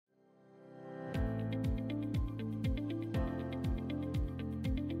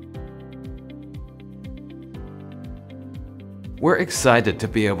We're excited to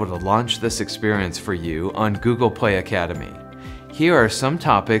be able to launch this experience for you on Google Play Academy. Here are some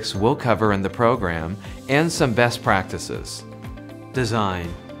topics we'll cover in the program and some best practices.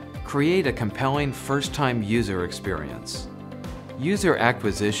 Design. Create a compelling first-time user experience. User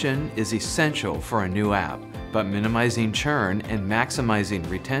acquisition is essential for a new app, but minimizing churn and maximizing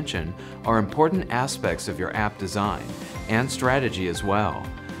retention are important aspects of your app design and strategy as well.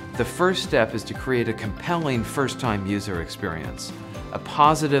 The first step is to create a compelling first-time user experience. A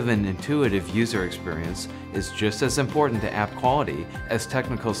positive and intuitive user experience is just as important to app quality as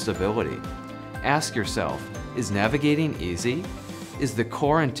technical stability. Ask yourself, is navigating easy? Is the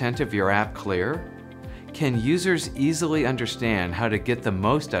core intent of your app clear? Can users easily understand how to get the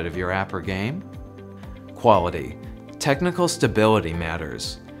most out of your app or game? Quality. Technical stability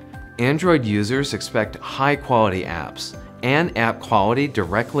matters. Android users expect high-quality apps, and app quality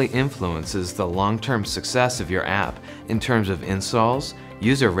directly influences the long-term success of your app in terms of installs,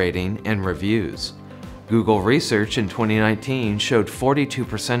 user rating, and reviews. Google research in 2019 showed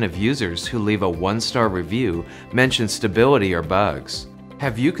 42% of users who leave a one-star review mention stability or bugs.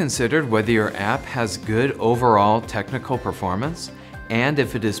 Have you considered whether your app has good overall technical performance, and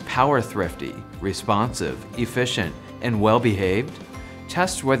if it is power-thrifty, responsive, efficient, and well-behaved?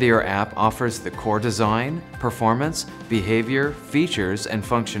 Test whether your app offers the core design, performance, behavior, features, and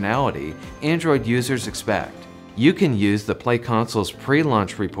functionality Android users expect. You can use the Play Console's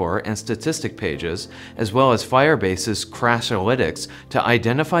pre-launch report and statistic pages, as well as Firebase's Crashlytics to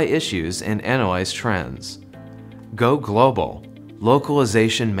identify issues and analyze trends. Go global.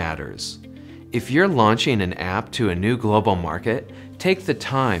 Localization matters. If you're launching an app to a new global market, take the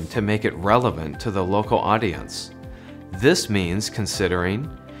time to make it relevant to the local audience. This means considering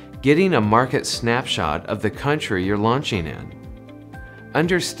getting a market snapshot of the country you're launching in,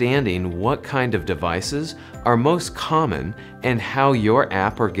 understanding what kind of devices are most common and how your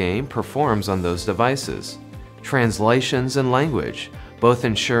app or game performs on those devices, translations and language, both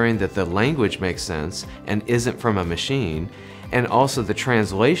ensuring that the language makes sense and isn't from a machine, and also the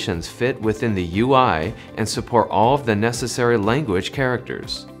translations fit within the UI and support all of the necessary language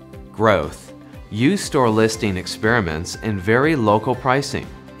characters. Growth. Use store listing experiments and vary local pricing.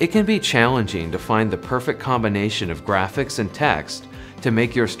 It can be challenging to find the perfect combination of graphics and text to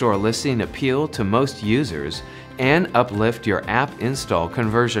make your store listing appeal to most users and uplift your app install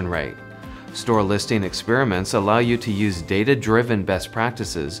conversion rate. Store listing experiments allow you to use data-driven best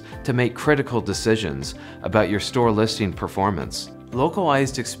practices to make critical decisions about your store listing performance.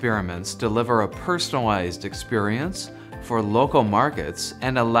 Localized experiments deliver a personalized experience for local markets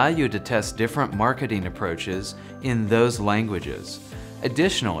and allow you to test different marketing approaches in those languages.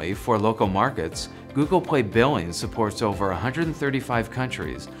 Additionally, for local markets, Google Play Billing supports over 135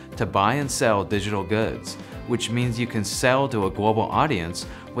 countries to buy and sell digital goods, which means you can sell to a global audience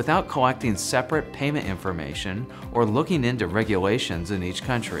without collecting separate payment information or looking into regulations in each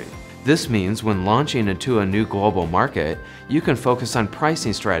country. This means when launching into a new global market, you can focus on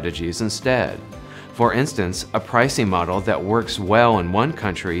pricing strategies instead. For instance, a pricing model that works well in one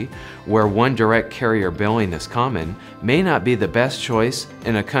country, where one direct carrier billing is common, may not be the best choice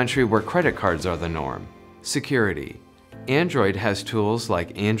in a country where credit cards are the norm. Security. Android has tools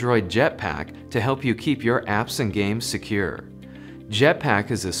like Android Jetpack to help you keep your apps and games secure.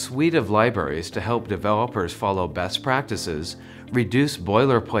 Jetpack is a suite of libraries to help developers follow best practices, reduce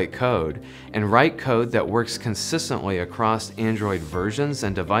boilerplate code, and write code that works consistently across Android versions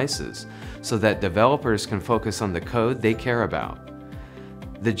and devices so that developers can focus on the code they care about.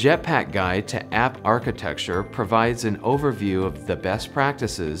 The Jetpack Guide to App Architecture provides an overview of the best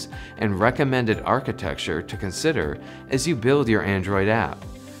practices and recommended architecture to consider as you build your Android app.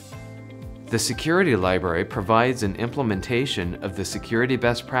 The Security Library provides an implementation of the security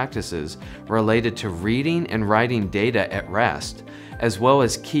best practices related to reading and writing data at rest, as well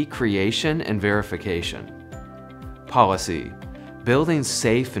as key creation and verification. Policy. Building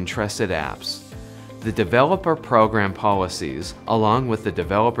safe and trusted apps. The developer program policies, along with the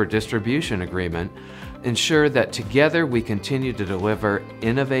developer distribution agreement, ensure that together we continue to deliver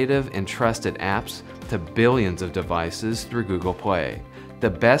innovative and trusted apps to billions of devices through Google Play. The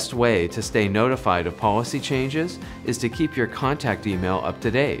best way to stay notified of policy changes is to keep your contact email up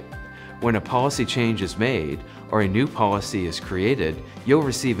to date. When a policy change is made or a new policy is created, you'll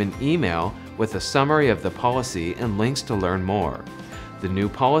receive an email with a summary of the policy and links to learn more. The new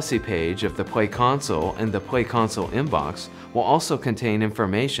policy page of the Play Console and the Play Console inbox will also contain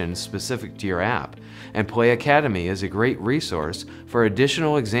information specific to your app, and Play Academy is a great resource for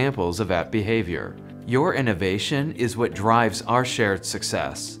additional examples of app behavior. Your innovation is what drives our shared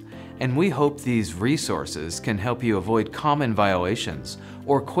success, and we hope these resources can help you avoid common violations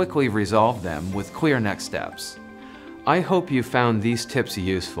or quickly resolve them with clear next steps. I hope you found these tips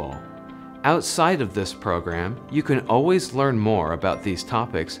useful. Outside of this program, you can always learn more about these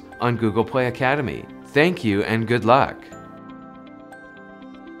topics on Google Play Academy. Thank you and good luck!